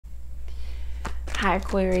Hi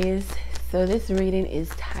Aquarius. So this reading is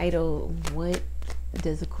titled, What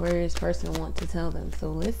Does Aquarius Person Want to Tell Them?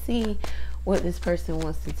 So let's see what this person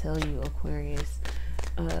wants to tell you, Aquarius.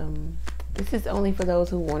 This is only for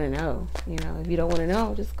those who want to know. You know, if you don't want to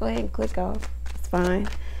know, just go ahead and click off. It's fine.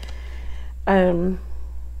 All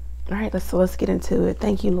right, let's get into it.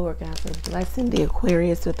 Thank you, Lord God, for blessing the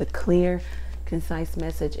Aquarius with a clear, concise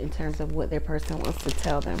message in terms of what their person wants to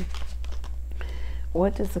tell them.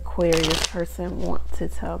 What does Aquarius person want to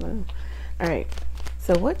tell them? All right,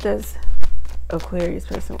 so what does Aquarius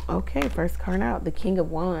person, okay, first card out, the King of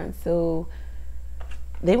Wands. So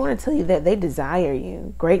they want to tell you that they desire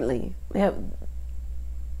you greatly.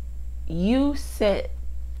 You set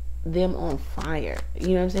them on fire. You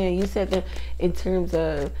know what I'm saying? You set them in terms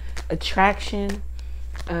of attraction,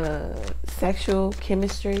 sexual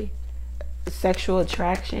chemistry, sexual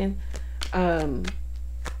attraction.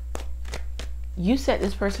 You set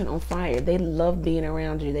this person on fire. They love being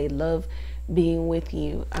around you. They love being with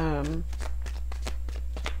you.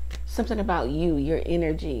 Something about you, your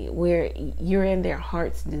energy, where you're in their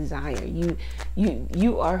heart's desire.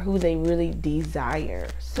 You are who they really desire.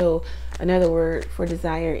 So another word for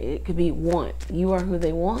desire, it could be want. You are who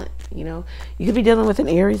they want. You know, you could be dealing with an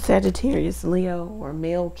Aries, Sagittarius, Leo, or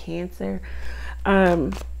male Cancer.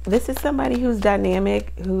 This is somebody who's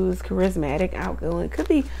dynamic, who's charismatic, outgoing. Could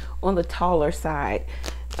be on the taller side.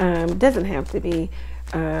 Doesn't have to be.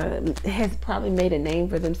 Has probably made a name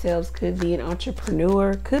for themselves. Could be an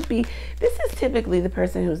entrepreneur. Could be. This is typically the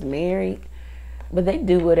person who's married, but they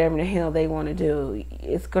do whatever the hell they want to do.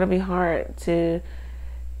 It's going to be hard to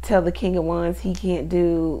tell the King of Wands he can't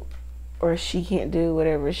do or she can't do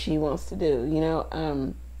whatever she wants to do. You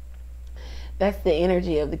know, that's the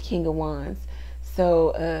energy of the King of Wands.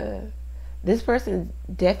 So this person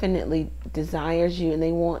definitely desires you and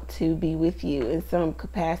they want to be with you in some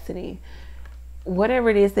capacity. Whatever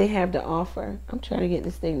it is they have to offer. I'm trying to get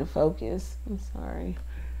this thing to focus. I'm sorry.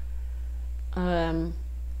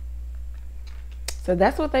 So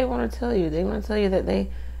that's what they want to tell you. They want to tell you that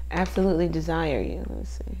they absolutely desire you. Let's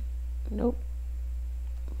see. Nope.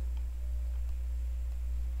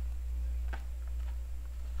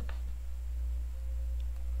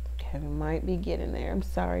 Kevin might be getting there. I'm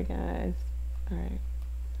sorry, guys. All right.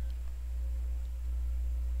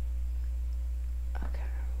 Okay.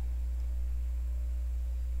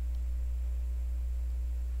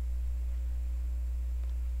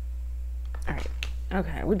 All right.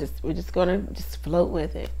 Okay. We're just gonna float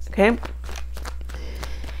with it. Okay.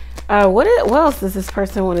 What else does this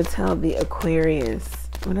person want to tell the Aquarius?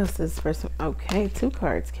 What else does this person? Okay, 2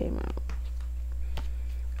 cards came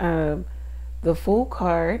out. The Fool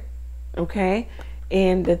card. Okay,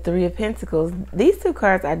 and the 3 of Pentacles. These 2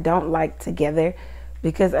 cards I don't like together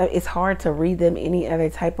because it's hard to read them any other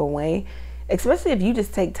type of way, especially if you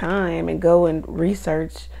just take time and go and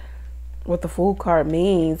research what the Fool card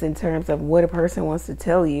means in terms of what a person wants to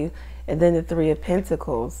tell you. And then the 3 of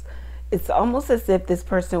Pentacles, it's almost as if this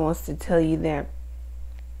person wants to tell you that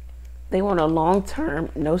they want a long-term,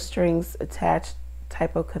 no strings attached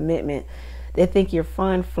type of commitment. They think you're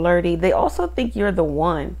fun, flirty. They also think you're the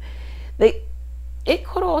one. It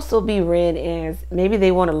could also be read as maybe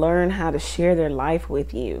they want to learn how to share their life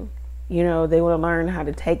with you. You know, they want to learn how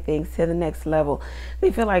to take things to the next level.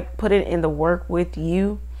 They feel like putting in the work with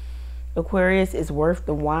you, Aquarius, is worth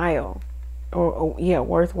the while. Or yeah,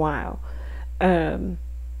 worthwhile. They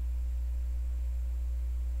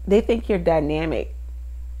think you're dynamic.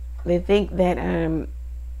 They think that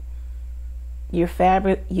you're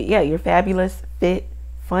you're fabulous, fit,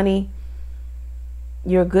 funny.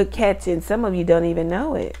 You're a good catch, and some of you don't even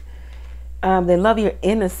know it. They love your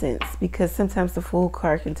innocence, because sometimes the Fool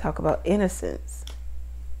card can talk about innocence.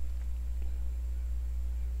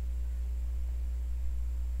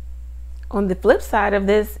 On the flip side of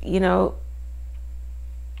this, you know,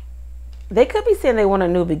 they could be saying they want a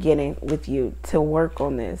new beginning with you, to work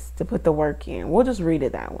on this, to put the work in. We'll just read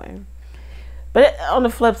it that way. But on the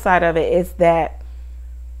flip side of it is that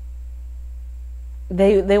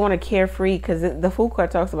they want a carefree, because the Fool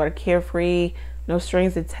card talks about a carefree, no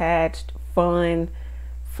strings attached, fun,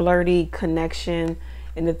 flirty connection.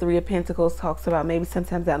 And the 3 of Pentacles talks about maybe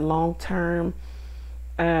sometimes that long-term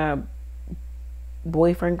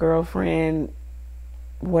boyfriend, girlfriend,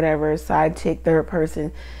 whatever, side chick, third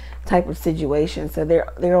person type of situation. So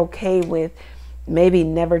they're okay with maybe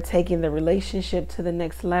never taking the relationship to the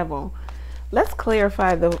next level. Let's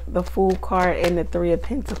clarify the Fool card and the 3 of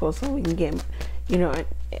Pentacles so we can get, you know,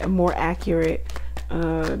 a more accurate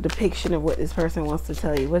depiction of what this person wants to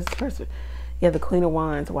tell you. What's this person? Yeah, the Queen of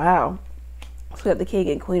Wands. Wow. So we got the King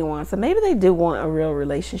and Queen of Wands. So maybe they do want a real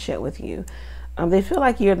relationship with you. They feel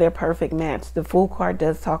like you're their perfect match. The Fool card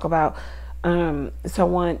does talk about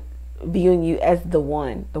someone viewing you as the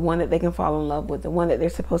one that they can fall in love with, the one that they're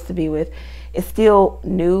supposed to be with. It's still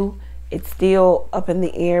new, it's still up in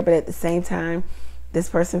the air, but at the same time, this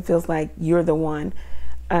person feels like you're the one.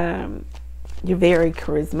 You're very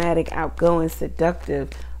charismatic, outgoing, seductive,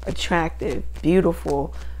 attractive,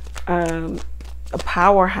 beautiful, a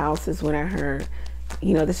powerhouse is what I heard.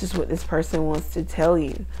 You know, this is what this person wants to tell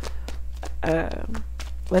you.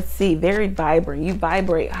 Let's see, very vibrant. You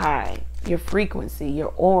vibrate high. Your frequency,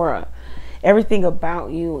 your aura, everything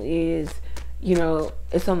about you is, you know,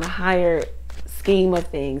 it's on the higher scheme of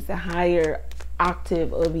things, the higher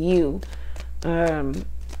octave of you. Again,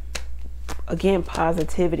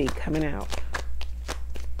 positivity coming out.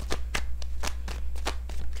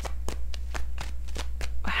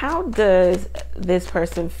 How does this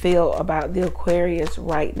person feel about the Aquarius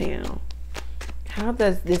right now? How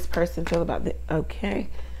does this person feel about the, okay.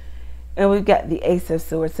 And we've got the Ace of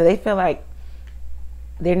Swords. So they feel like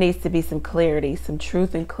there needs to be some clarity, some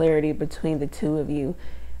truth and clarity between the two of you.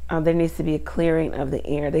 There needs to be a clearing of the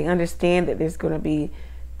air. They understand that there's going to be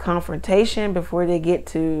confrontation before they get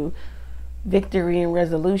to victory and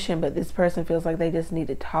resolution, but this person feels like they just need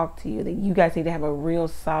to talk to you. That you guys need to have a real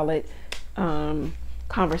solid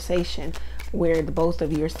conversation where the both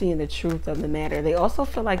of you are seeing the truth of the matter. They also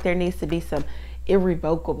feel like there needs to be some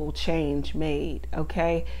irrevocable change made,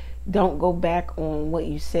 okay? Don't go back on what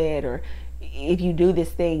you said, or if you do this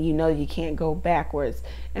thing, you know you can't go backwards.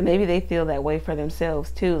 And maybe they feel that way for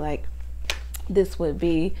themselves too, like this would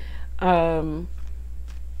be I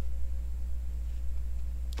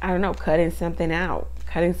don't know, cutting something out,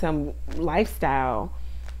 cutting some lifestyle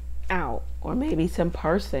out, or maybe some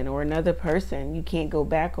person or another person. You can't go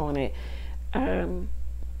back on it. I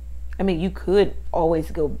mean, you could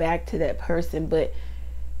always go back to that person, but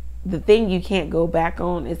the thing you can't go back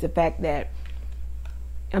on is the fact that,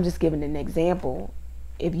 I'm just giving an example.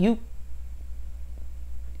 If you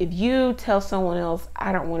tell someone else,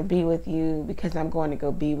 I don't want to be with you because I'm going to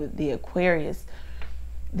go be with the Aquarius,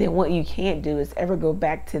 then what you can't do is ever go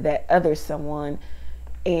back to that other someone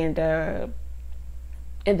and them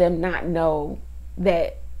not know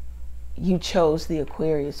that you chose the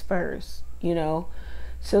Aquarius first, you know?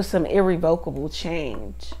 So some irrevocable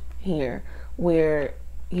change here where,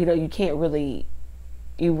 you know, you can't really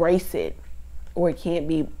erase it, or it can't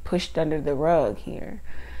be pushed under the rug here.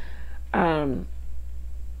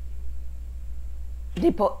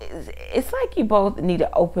 It's like you both need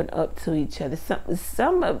to open up to each other.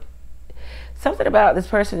 Something about this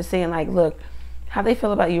person is saying, like, look, how they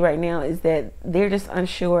feel about you right now is that they're just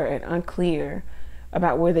unsure and unclear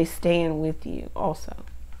about where they stand with you also.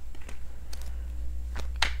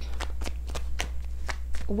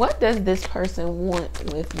 What does this person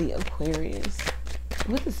want with the Aquarius?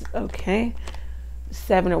 What is, okay,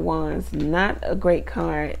 Seven of Wands, not a great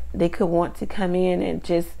card. They could want to come in and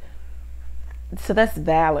just, so that's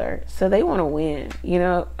valor. So they want to win, you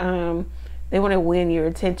know, they want to win your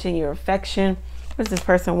attention, your affection. What does this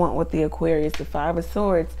person want with the Aquarius? The Five of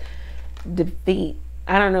Swords, defeat.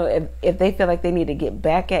 I don't know if they feel like they need to get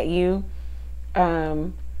back at you.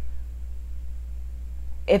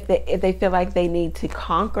 If they feel like they need to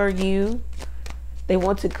conquer you, they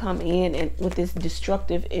want to come in and with this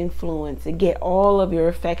destructive influence and get all of your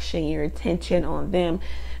affection, your attention on them.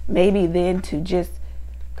 Maybe then to just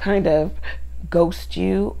kind of ghost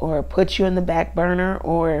you or put you in the back burner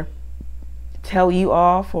or tell you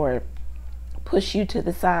off or push you to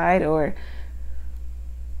the side or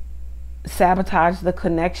sabotage the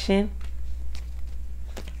connection.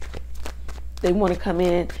 They want to come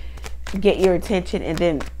in, get your attention, and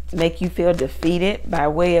then make you feel defeated by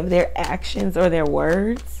way of their actions or their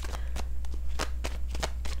words.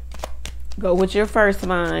 Go with your first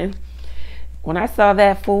mind. When I saw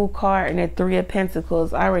that Fool card and that Three of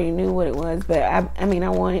Pentacles, I already knew what it was. But I mean, I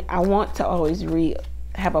want to always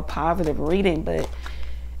have a positive reading, but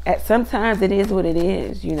sometimes it is what it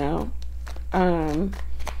is, you know.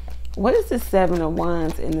 What is the Seven of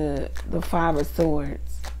Wands and the Five of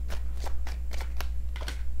Swords?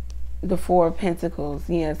 The Four of Pentacles.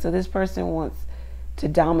 Yeah, so this person wants to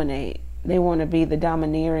dominate. They want to be the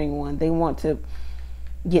domineering one. They want to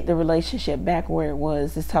get the relationship back where it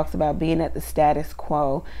was. This talks about being at the status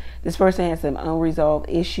quo. This person has some unresolved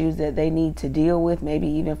issues that they need to deal with, maybe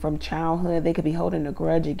even from childhood. They could be holding a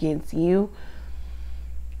grudge against you.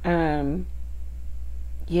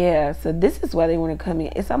 Yeah, so this is why they want to come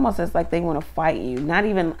in. It's almost as like they want to fight you. Not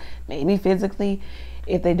even maybe physically.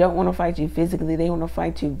 If they don't want to fight you physically, they want to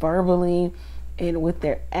fight you verbally and with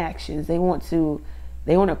their actions. They want to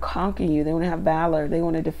They want to conquer you. They want to have valor. They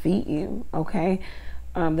want to defeat you. Okay.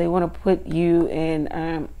 They want to put you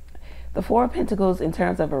in the Four of Pentacles in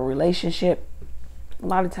terms of a relationship. A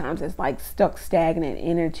lot of times it's like stuck, stagnant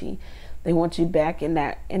energy. They want you back in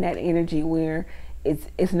that energy where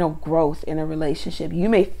it's no growth in a relationship. You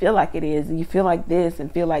may feel like it is. You feel like this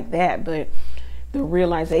and feel like that, but the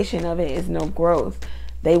realization of it is no growth.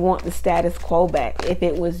 They want the status quo back. If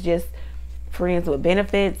it was just friends with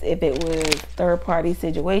benefits, if it was third-party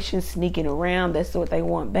situations, sneaking around, that's what they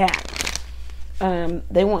want back.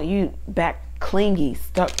 They want you back clingy,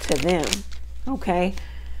 stuck to them. Okay.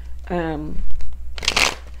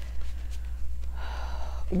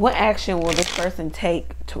 What action will this person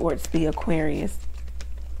take towards the Aquarius?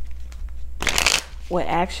 What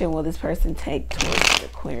action will this person take towards the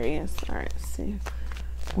Aquarius? All right, let's see.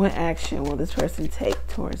 What action will this person take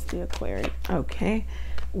towards the Aquarius? Okay.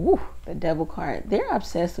 Woo, the Devil card. They're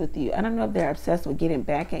obsessed with you. I don't know if they're obsessed with getting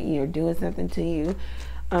back at you or doing something to you.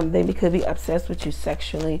 They could be obsessed with you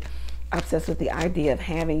sexually, obsessed with the idea of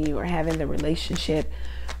having you or having the relationship.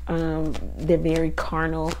 They're very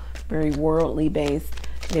carnal, very worldly based,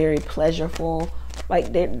 very pleasureful.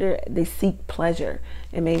 Like they seek pleasure,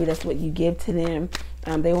 and maybe that's what you give to them.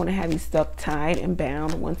 They want to have you stuck, tied, and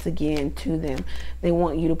bound once again to them. They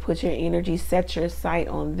want you to put your energy, set your sight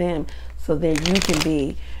on them, so that you can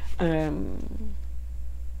be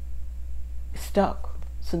stuck,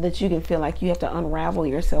 so that you can feel like you have to unravel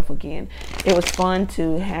yourself again. It was fun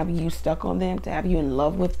to have you stuck on them, to have you in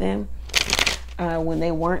love with them when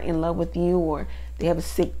they weren't in love with you, or they have a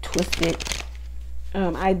sick, twisted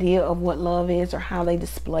idea of what love is, or how they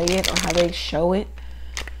display it, or how they show it.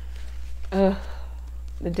 The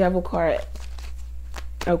Devil card.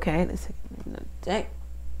 Okay, let's take the deck.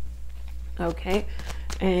 Okay,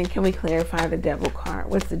 and can we clarify the Devil card?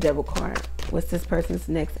 What's the Devil card? What's this person's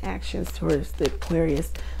next actions towards the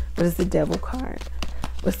Aquarius? What is the Devil card?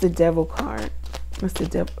 What's the Devil card? What's the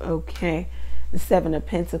Devil? Okay, the Seven of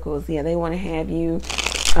Pentacles. Yeah, they want to have you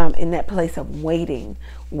in that place of waiting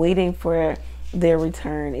for their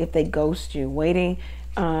return. If they ghost you, waiting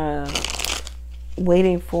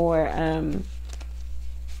for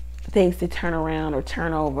things to turn around or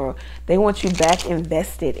turn over. They want you back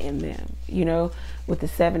invested in them, you know, with the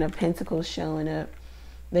Seven of Pentacles showing up.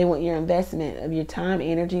 They want your investment of your time,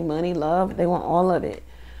 energy, money, love. They want all of it.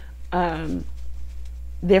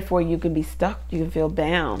 Therefore, you can be stuck. You can feel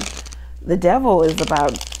bound. The Devil is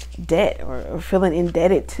about debt, or feeling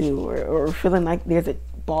indebted to, or feeling like there's a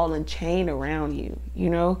ball and chain around you, you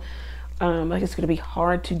know, like it's going to be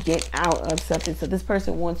hard to get out of something. So this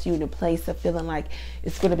person wants you in a place of feeling like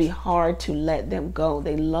it's going to be hard to let them go.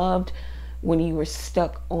 They loved when you were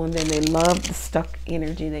stuck on them. They love the stuck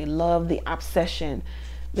energy. They love the obsession.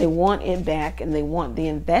 They want it back, and they want the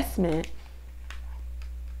investment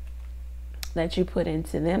that you put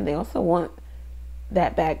into them. They also want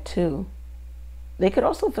that back too. They could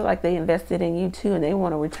also feel like they invested in you too, and they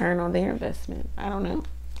want a return on their investment. I don't know.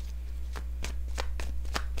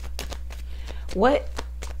 What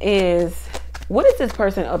is this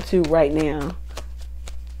person up to right now?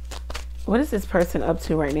 What is this person up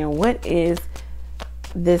to right now? What is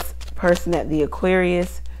this person that the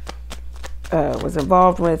Aquarius was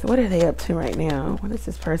involved with? What are they up to right now? What is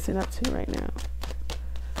this person up to right now?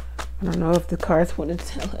 I don't know if the cards want to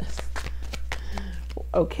tell us.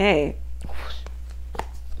 Okay.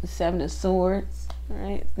 The Seven of Swords. All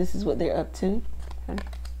right. This is what they're up to. Okay.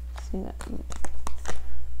 See that?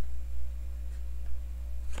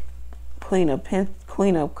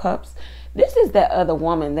 Queen of Cups. This is that other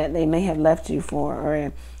woman that they may have left you for,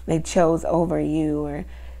 or they chose over you, or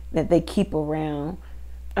that they keep around.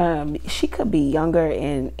 She could be younger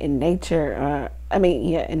in nature.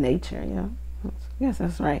 In nature. Yeah. Yes,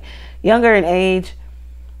 that's right. Younger in age.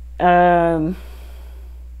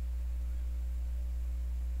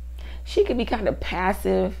 She could be kind of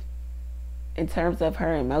passive in terms of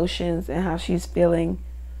her emotions and how she's feeling.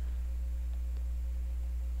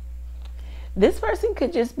 This person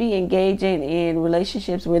could just be engaging in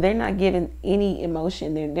relationships where they're not giving any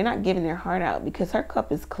emotion. They're not giving their heart out because her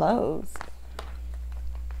cup is closed.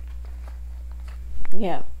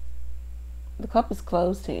 Yeah. The cup is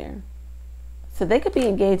closed here. So they could be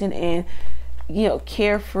engaging in, you know,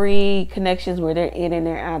 carefree connections where they're in and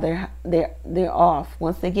they're out. They're off.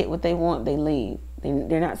 Once they get what they want, they leave.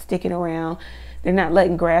 They're not sticking around. They're not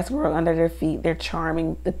letting grass grow under their feet. They're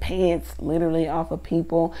charming the pants literally off of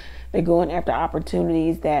people. They're going after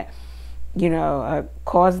opportunities that, you know,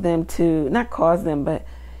 cause them to, not cause them, but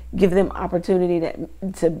give them opportunity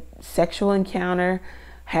to sexual encounter,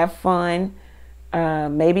 have fun,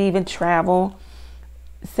 maybe even travel.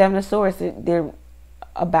 Seven of Swords, they're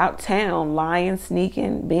about town, lying,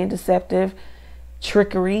 sneaking, being deceptive,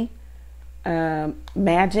 trickery,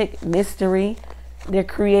 magic, mystery. They're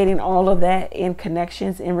creating all of that in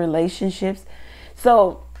connections, in relationships.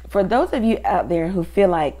 So for those of you out there who feel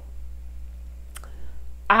like,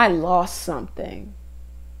 I lost something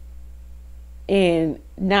in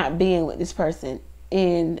not being with this person,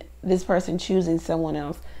 in this person choosing someone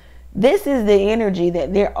else, this is the energy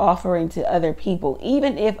that they're offering to other people.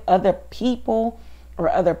 Even if other people or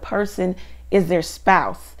other person is their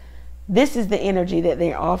spouse, this is the energy that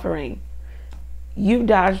they're offering. You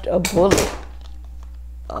dodged a bullet.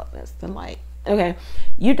 Oh, that's the light. Okay.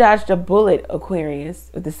 You dodged a bullet, Aquarius,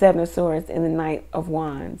 with the Seven of Swords and the Knight of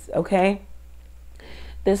Wands. Okay.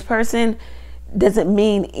 This person doesn't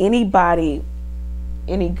mean anybody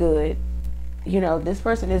any good. You know, this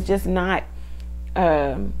person is just not,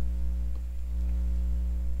 they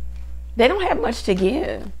don't have much to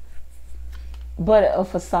give but a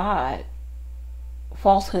facade,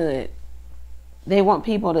 falsehood. They want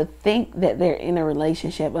people to think that they're in a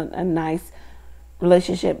relationship, a nice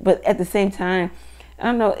relationship, but at the same time, I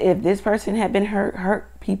don't know if this person had been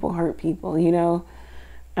hurt people, you know.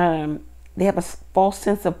 They have a false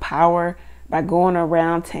sense of power by going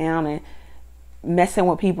around town and messing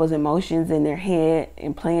with people's emotions in their head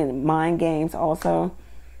and playing mind games also.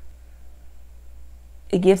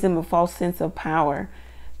 It gives them a false sense of power,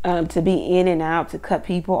 to be in and out, to cut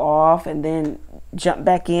people off and then jump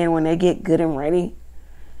back in when they get good and ready.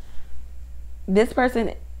 This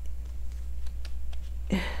person,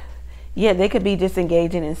 yeah, they could be just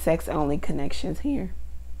engaging in sex only connections here.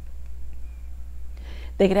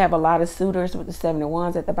 They could have a lot of suitors with the Seven of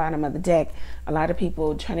Wands at the bottom of the deck. A lot of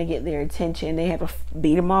people trying to get their attention. They have to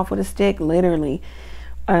beat them off with a stick, literally.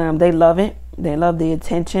 They love it. They love the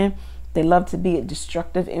attention. They love to be a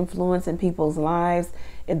destructive influence in people's lives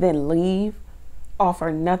and then leave,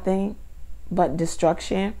 offer nothing but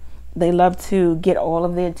destruction. They love to get all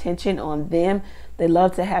of the attention on them. They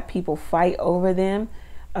love to have people fight over them,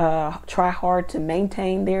 try hard to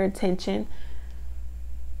maintain their attention,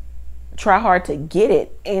 try hard to get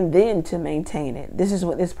it and then to maintain it. This is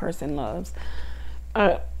what this person loves.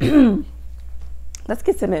 Let's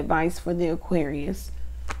get some advice for the Aquarius.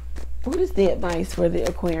 What is the advice for the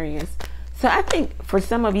Aquarius? So I think for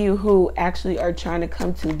some of you who actually are trying to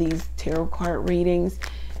come to these tarot card readings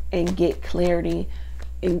and get clarity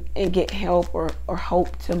and get help or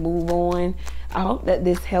hope to move on, I hope that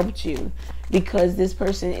this helped you, because this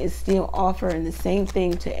person is still offering the same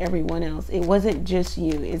thing to everyone else. It wasn't just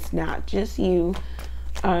you. It's not just you.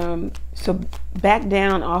 So back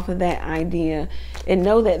down off of that idea and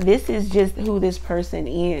know that this is just who this person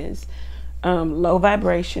is. Low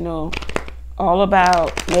vibrational, all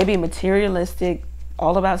about maybe materialistic,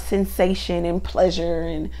 all about sensation and pleasure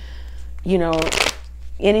and, you know,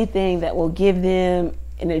 anything that will give them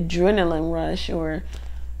an adrenaline rush or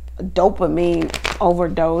a dopamine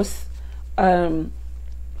overdose.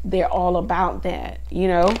 They're all about that, you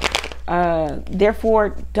know.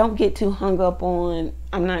 Therefore, don't get too hung up on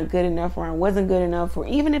I'm not good enough or I wasn't good enough, or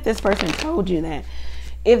even if this person told you that.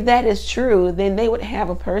 If that is true, then they would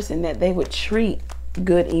have a person that they would treat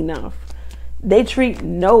good enough. They treat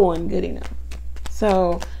no one good enough.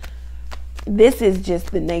 So this is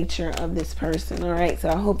just the nature of this person. All right. So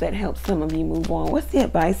I hope that helps some of you move on. What's the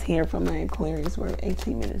advice here from my Aquarius? We're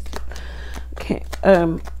 18 minutes. Okay.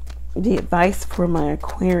 The advice for my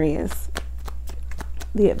Aquarius.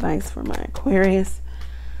 The advice for my Aquarius.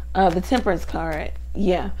 The Temperance card.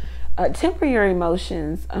 Yeah. Temper your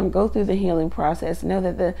emotions. Go through the healing process. Know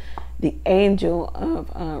that the angel of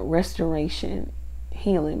restoration,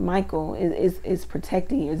 healing, Michael, is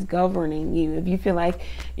protecting you, is governing you. If you feel like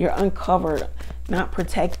you're uncovered, not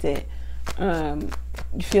protected, you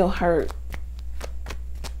feel hurt,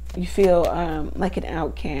 you feel like an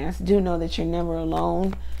outcast, do know that you're never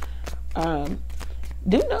alone. Do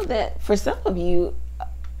know that for some of you,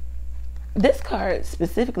 this card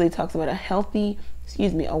specifically talks about a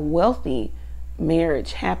wealthy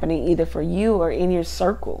marriage happening either for you or in your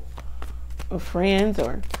circle of friends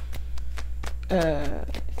or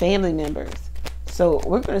family members. So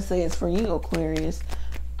we're going to say it's for you, Aquarius.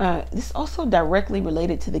 This is also directly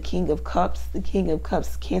related to the King of Cups. The King of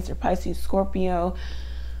Cups, Cancer, Pisces, Scorpio,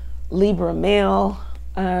 Libra male.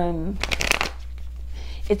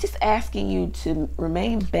 It's just asking you to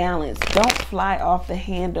remain balanced. Don't fly off the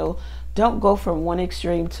handle. Don't go from one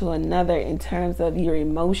extreme to another in terms of your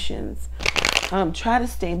emotions. Try to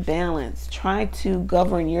stay balanced. Try to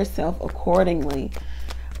govern yourself accordingly.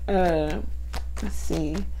 Let's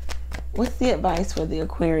see. What's the advice for the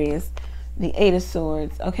Aquarius? The Eight of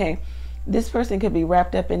Swords. Okay. This person could be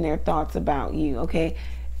wrapped up in their thoughts about you, okay?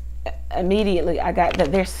 Immediately, I got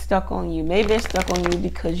that they're stuck on you. Maybe they're stuck on you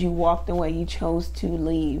because you walked away, you chose to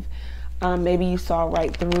leave. Maybe you saw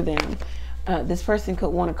right through them. This person could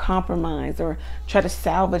want to compromise or try to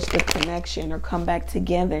salvage the connection or come back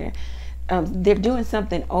together. They're doing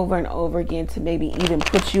something over and over again to maybe even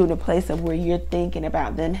put you in a place of where you're thinking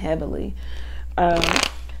about them heavily.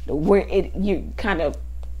 Where you kind of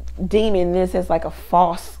deeming this as like a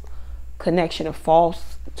false connection, a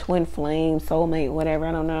false twin flame, soulmate, whatever,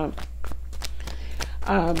 I don't know.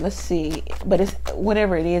 Let's see, but it's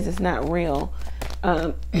whatever it is, it's not real.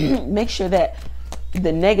 Make sure that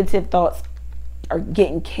the negative thoughts are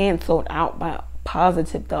getting canceled out by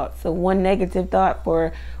positive thoughts. So one negative thought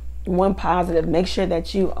for one positive. Make sure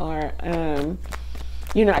that you are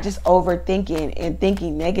you're not just overthinking and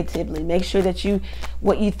thinking negatively. Make sure that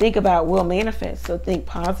what you think about will manifest. So think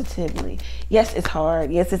positively. Yes, it's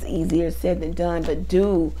hard. Yes, it's easier said than done, but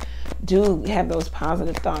do have those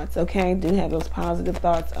positive thoughts, okay? Do have those positive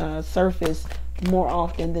thoughts surface more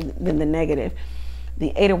often than the negative.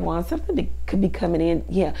 The Eight of Wands, something could be coming in.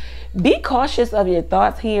 Yeah, be cautious of your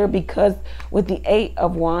thoughts here, because with the Eight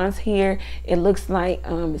of Wands here, it looks like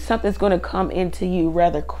something's going to come into you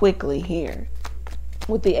rather quickly here.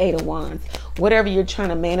 With the Eight of Wands, whatever you're trying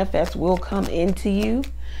to manifest will come into you.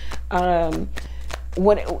 Some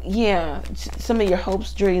of your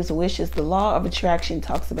hopes, dreams, wishes. The law of attraction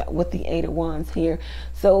talks about with the Eight of Wands here.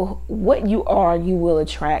 So what you are, you will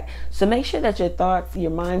attract. So make sure that your thoughts,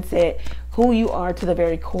 your mindset, who you are to the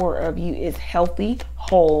very core of you is healthy,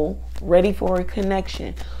 whole, ready for a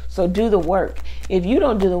connection. So do the work. If you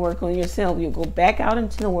don't do the work on yourself, you'll go back out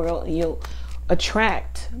into the world and you'll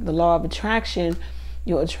attract the law of attraction.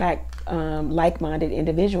 You'll attract like-minded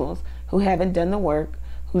individuals who haven't done the work,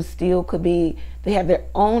 who still could be, they have their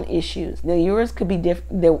own issues. Now yours could be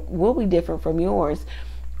different, they will be different from yours.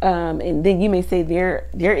 And then you may say their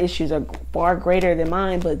issues are far greater than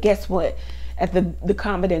mine, but guess what? At the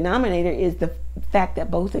common denominator is the fact that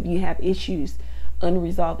both of you have issues,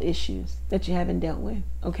 unresolved issues that you haven't dealt with,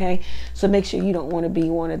 okay? So make sure you don't want to be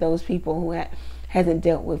one of those people who hasn't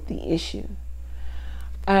dealt with the issue.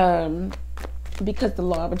 Because the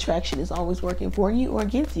law of attraction is always working for you or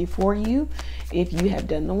against you, for you, if you have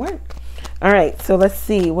done the work. All right, so let's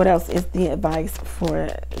see what else is the advice for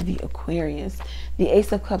the Aquarius. The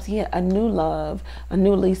Ace of Cups, yeah, a new love, a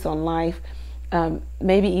new lease on life,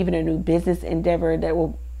 maybe even a new business endeavor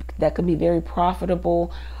that could be very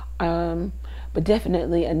profitable, but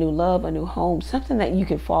definitely a new love, a new home, something that you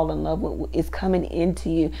can fall in love with is coming into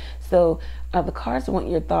you. So the cards want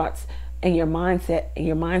your thoughts and your mindset and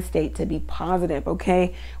your mind state to be positive,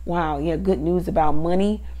 okay? Wow, yeah, good news about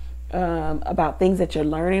money, about things that you're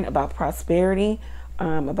learning, about prosperity,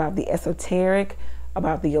 about the esoteric,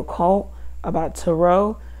 about the occult, about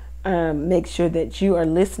tarot. Make sure that you are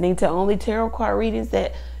listening to only tarot card readings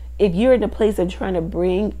that if you're in a place of trying to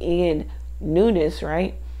bring in newness,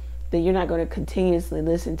 right, then you're not going to continuously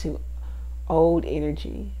listen to old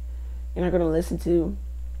energy. You're not going to listen to,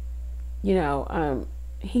 you know,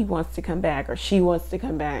 he wants to come back or she wants to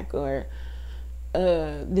come back, or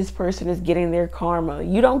this person is getting their karma.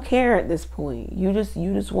 You don't care at this point. You just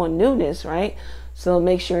want newness, right? So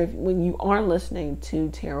make sure when you are listening to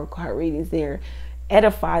tarot card readings, they're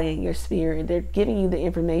edifying your spirit. They're giving you the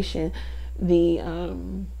information, the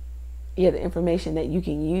information that you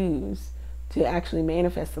can use to actually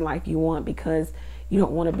manifest the life you want, because you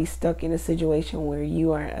don't want to be stuck in a situation where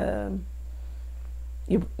you are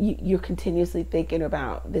you're continuously thinking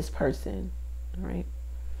about this person. All right.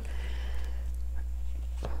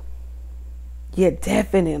 Yeah,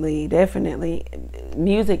 definitely.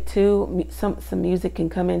 Music too. Some music can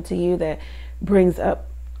come into you that brings up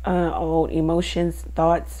old emotions,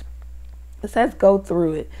 thoughts. It says go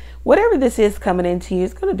through it. Whatever this is coming into you,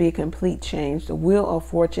 it's going to be a complete change. The wheel of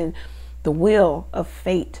fortune, the wheel of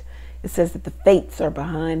fate. It says that the fates are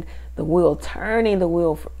behind the wheel, turning the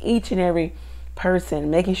wheel for each and every person,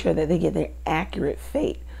 making sure that they get their accurate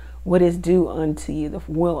fate, what is due unto you, the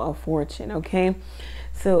wheel of fortune, okay?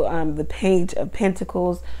 So the Page of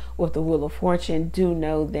Pentacles with the Wheel of Fortune, do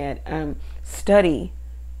know that study,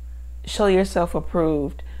 show yourself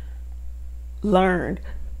approved, learn,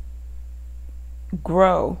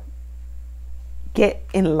 grow, get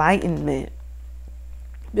enlightenment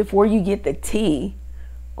before you get the tea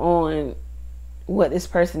on what this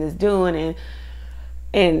person is doing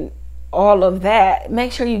and all of that.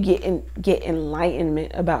 Make sure you get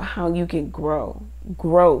enlightenment about how you can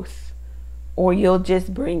growth, or you'll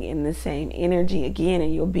just bring in the same energy again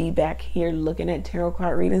and you'll be back here looking at tarot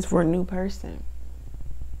card readings for a new person.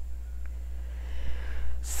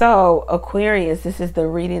 So Aquarius, this is the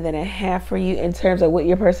reading that I have for you in terms of what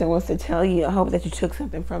your person wants to tell you. I hope that you took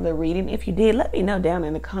something from the reading. If you did, let me know down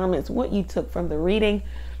in the comments what you took from the reading.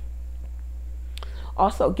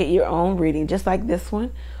 Also, get your own reading just like this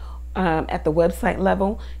one at the website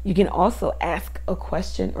level. You can also ask a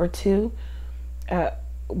question or two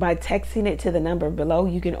by texting it to the number below.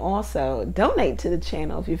 You can also donate to the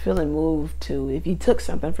channel if you're feeling moved to. If you took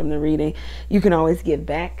something from the reading, you can always give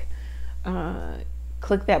back.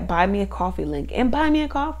 Click that buy me a coffee link and buy me a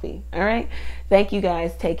coffee. All right. Thank you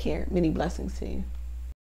guys. Take care. Many blessings to you.